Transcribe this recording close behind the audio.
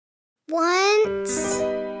Once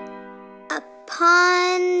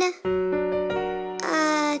upon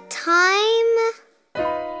a time,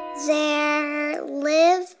 there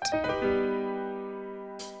lived...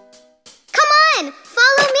 Come on,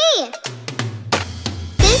 follow me!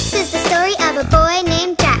 This is the story of a boy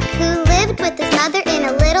named Jack who lived with his mother in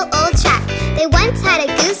a little old shack. They once had a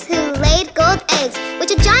goose who laid gold eggs,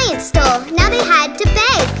 which a giant stole. Now they had to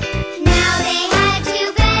beg. Now they had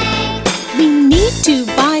to beg. We need to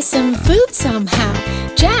buy some food somehow.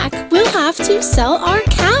 Jack, we'll have to sell our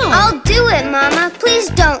cow. I'll do it, Mama. Please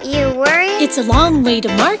don't you worry. It's a long way to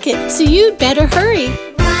market, so you'd better hurry.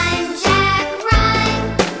 Run, Jack,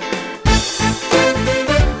 run.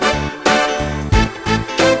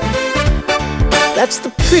 That's the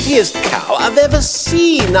prettiest cow I've ever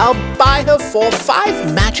seen. I'll buy her for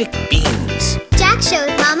 5 magic beans. Jack showed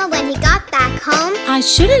Mama when he got back home. I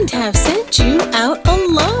shouldn't have sent you out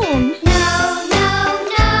alone. No, no,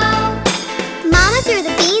 no. Mama threw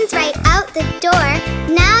the beans right out the door.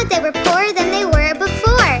 Now they were poorer than they were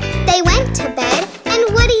before. They went to bed, and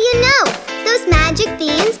what do you know? Those magic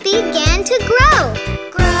beans began to grow.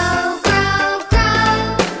 Grow, grow,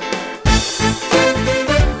 grow.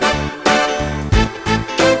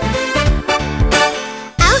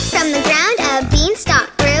 Out from the ground a beanstalk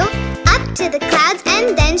grew, up to the clouds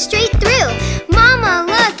and then straight through. Mama,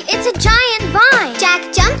 look, it's a giant vine. Jack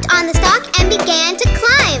jumped on the stalk and began to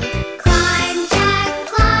climb. Climb, Jack,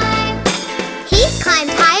 climb. He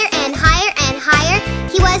climbed higher and higher and higher.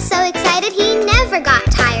 He was so excited he never got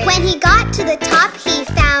tired. When he got to the top, he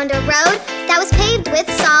found a road that was paved with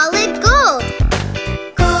solid gold.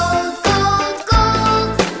 Gold, gold, gold.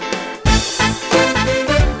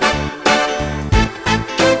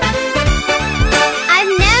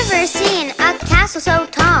 I've never seen a castle so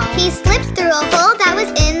tall. He slipped through a hole that was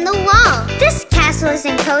in the wall. This castle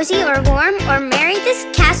isn't cozy or warm or merry. This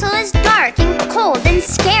castle is dark and cold and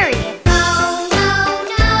scary. No, no,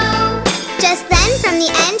 no. Just then, from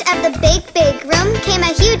the end of the big, big room came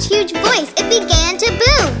a huge, huge voice. It began to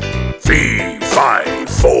boom. Fee, fi,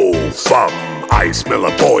 fo, fum. I smell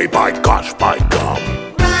a boy, by gosh, by gum.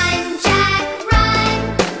 Run, Jack, run.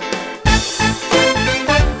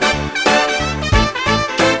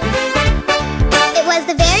 It was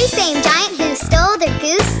the very same giant who stole their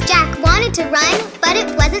goose. Jack wanted to run, but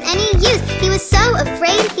it wasn't any use. He was so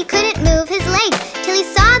afraid he couldn't move his legs, till he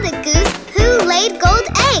saw the goose who laid gold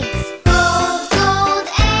eggs. Gold, gold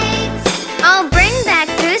eggs. I'll bring that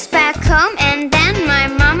goose back home, and then my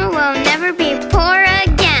mama will never be poor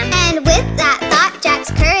again. And with that thought,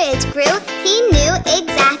 Jack's courage grew. He knew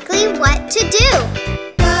exactly what to do.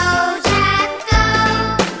 Go, Jack, go.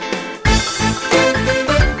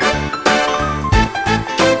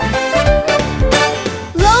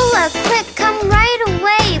 Lola, quick, come right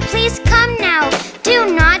away. Please come now.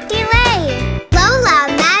 Do not delay. Lola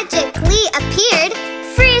magically appeared.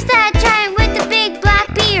 Freeze that giant with the big black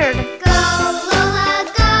beard. Go, Lola,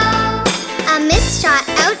 go. A mist shot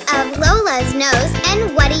out of Lola's nose,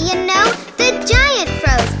 and what do you know? The giant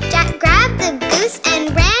froze. Jack grabbed the goose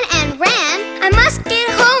and ran and ran. I must get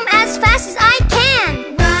home as fast as I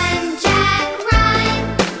can. Run, Jack, run.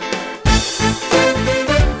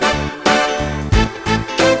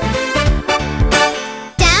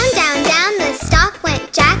 Down, down, down the stalk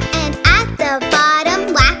went Jack, and at the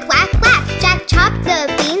bottom, whack, whack, whack. Jack chopped the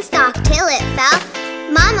beanstalk till it fell.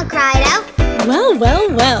 Mama cried out, Well, well,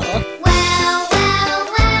 well. well, well,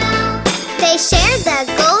 well. They shared the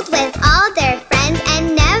gold with all their friends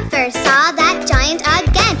and never saw that giant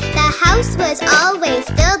again. The house was always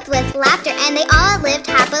filled with laughter, and they all lived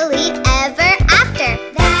happily ever after.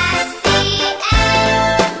 That's the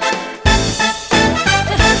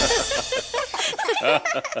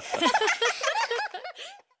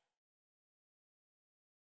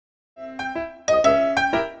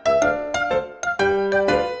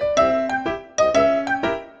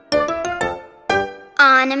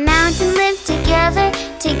On a mountain lived together,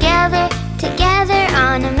 together, together.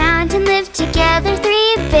 On a mountain lived together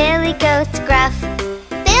 3 billy goats gruff.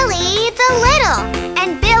 Billy the little,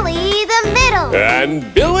 and Billy the middle.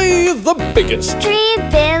 And Billy the biggest. 3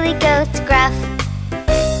 billy goats gruff.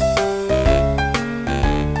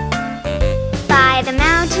 By the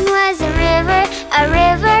mountain was a river, a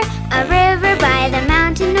river, a river. By the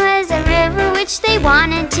mountain was a river which they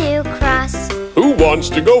wanted to cross. Who wants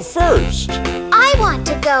to go first? I want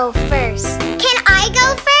to go first. Can I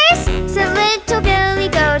go first? Said little Billy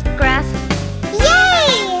Goat Gruff.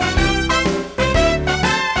 Yay!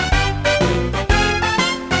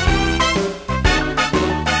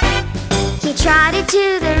 He trotted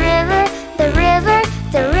to the river, the river,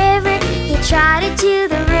 the river. He trotted to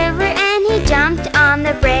the river and he jumped on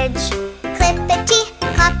the bridge.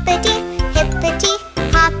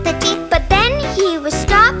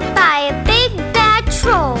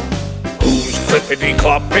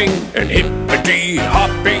 clopping and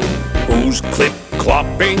hippity-hopping? Who's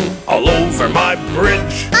clip-clopping all over my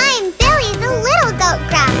bridge? I'm Billy the little goat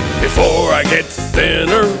gruff. Before I get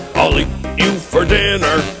thinner, I'll eat you for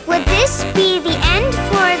dinner. Would this be the end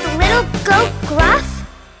for the little goat gruff?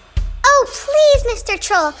 Oh, please, Mr.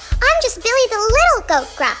 Troll. I'm just Billy the little goat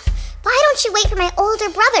gruff. Why don't you wait for my older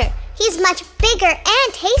brother? He's much bigger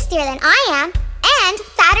and tastier than I am. And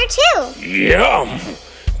fatter, too. Yum!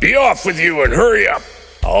 Be off with you and hurry up.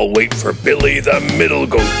 I'll wait for Billy the middle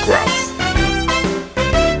goat gruff.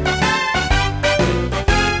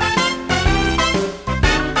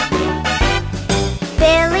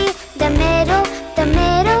 Billy the middle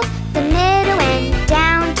went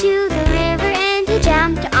down to the river and he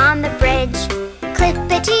jumped on the bridge.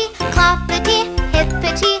 Clippity, cloppity,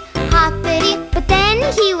 hippity, hoppity. But then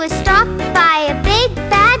he was stopped by a big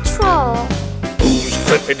bad troll. Who's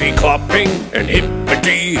clippity-clopping and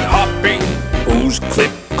hippity-hopping? Who's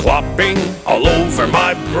clip-clopping all over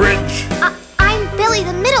my bridge? I'm Billy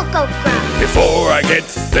the middle goat gruff. Before I get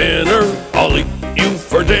thinner, I'll eat you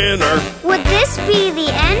for dinner. Would this be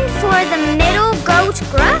the end for the middle goat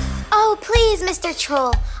gruff? Oh, please, Mr.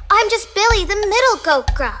 Troll. I'm just Billy the middle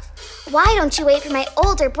goat gruff. Why don't you wait for my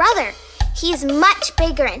older brother? He's much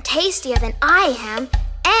bigger and tastier than I am,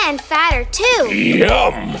 and fatter, too.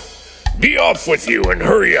 Yum! Be off with you and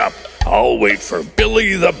hurry up. I'll wait for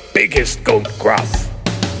Billy the biggest goat gruff.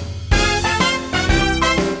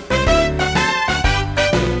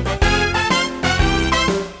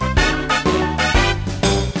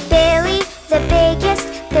 Billy the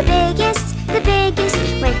biggest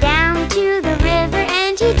went down to the river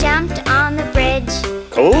and he jumped on the bridge.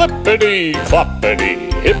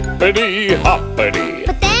 Clippity-cloppity, hippity-hoppity.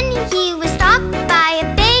 But then he was stopped by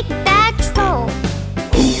a big bad troll.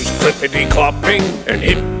 Who's clippity-clopping and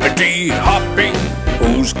hippity-hopping?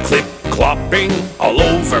 Who's clip-clopping all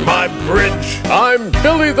over my bridge? I'm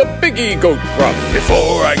Billy the biggie goat gruff.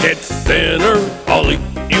 Before I get thinner, I'll eat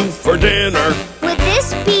you for dinner. Would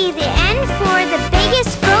this be the end for the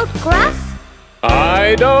biggest goat gruff?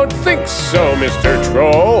 I don't think so, Mr.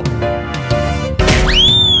 Troll.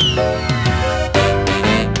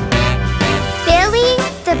 Billy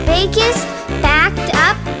the biggest backed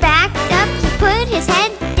up. He put his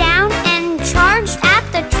head down and charged at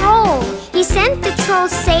the troll. He sent the troll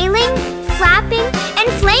sailing, flapping, and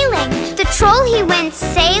flailing. The troll, he went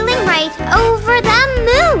sailing right over the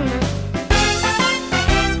moon.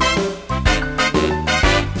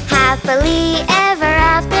 Happily ever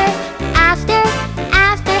after,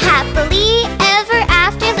 happily ever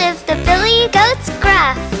after lived the Billy goats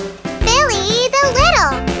gruff. Billy the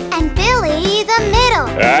little, and Billy the middle,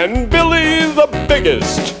 And Billy the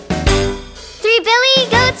biggest. 3 Billy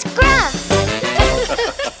goats gruff.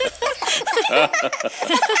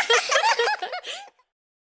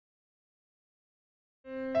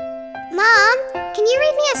 Mom, can you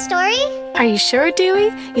read me a story? Are you sure,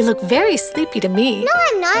 Dewey? You look very sleepy to me. No,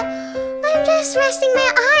 I'm not. I'm just resting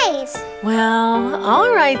my eyes. Well,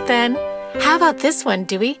 all right then. How about this one,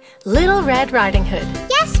 Dewey? Little Red Riding Hood.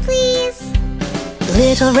 Yes, please.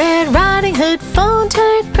 Little Red Riding Hood phoned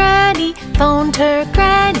her granny, phoned her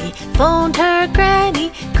granny, phoned her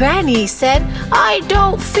granny. Granny said, I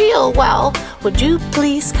don't feel well. Would you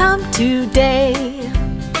please come today?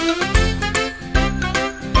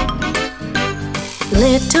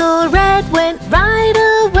 Little Red went right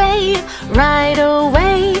away, right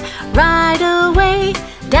away, right away.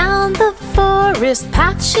 Down the forest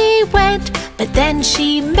path she went, but then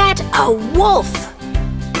she met a wolf.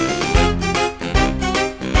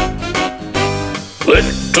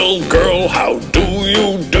 Little girl, how do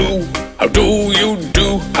you do? How do you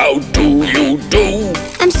do? How do you do?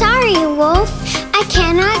 I'm sorry, Wolf. I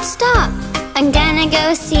cannot stop. I'm gonna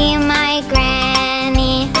go see my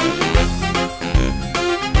granny.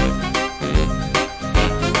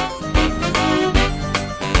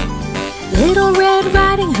 Little Red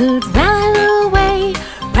Riding Hood ran away,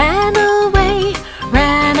 ran away,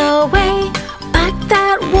 ran away. But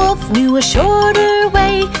that wolf knew a shorter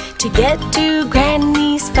way to get to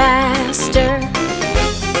Granny's faster.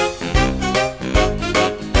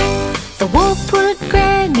 The wolf put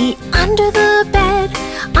Granny under the bed,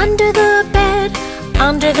 under the bed,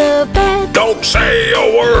 under the bed. Don't say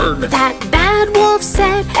a word! That bad wolf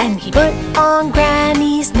said, and he put on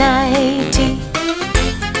Granny's nightie.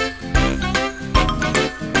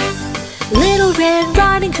 Little Red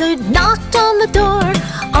Riding Hood knocked on the door,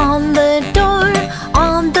 on the door,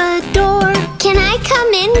 on the door. Can I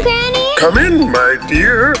come in, Granny? Come in, my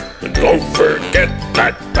dear, and don't forget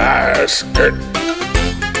that basket.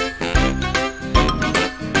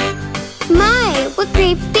 My, what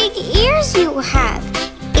great big ears you have.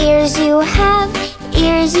 Ears you have,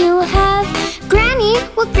 ears you have. Granny,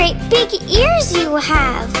 what great big ears you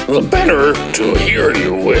have. The better to hear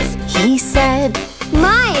you with. He said,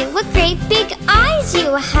 My, what great big eyes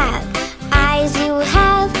you have. Eyes you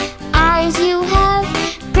have, eyes you have.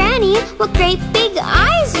 Granny, what great big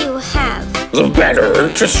eyes you have. The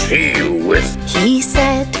better to see you with. he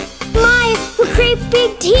said, My, what great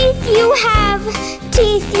big teeth you have.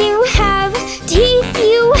 Teeth you have, teeth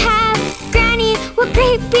you have. Granny, what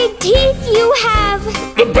great big teeth you have.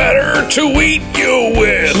 The better to eat you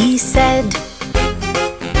with. he said.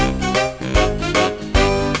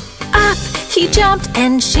 Up he jumped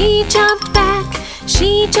and she jumped back.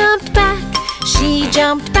 She jumped back, she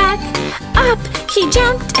jumped back. Up he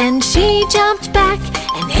jumped and she jumped back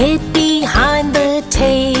and hid behind the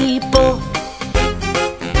table.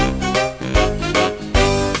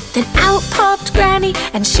 Then out popped Granny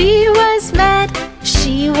and she was mad.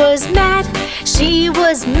 She was mad, she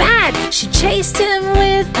was mad. She chased him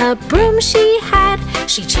with a broom she had.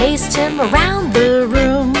 She chased him around the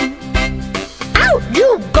room. Out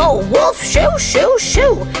you go, wolf, shoo, shoo,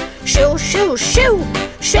 shoo. Shoo, shoo, shoo,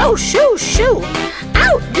 shoo, shoo, shoo.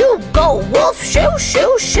 Out you go, wolf, shoo,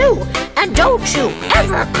 shoo, shoo. And don't you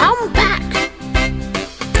ever come back.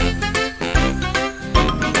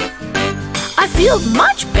 I feel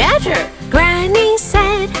much better, Granny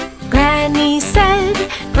said. Granny said,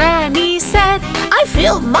 Granny said, I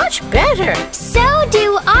feel much better. So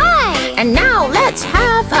do I. And now let's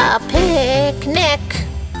have a picnic.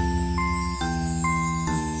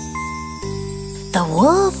 The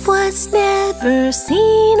wolf was never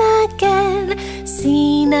seen again,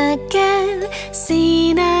 seen again,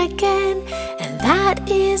 seen again. And that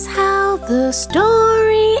is how the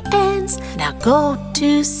story ends. Now go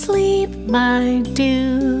to sleep, my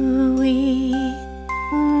Dewey.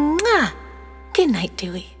 Mwah. Good night,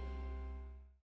 Dewey.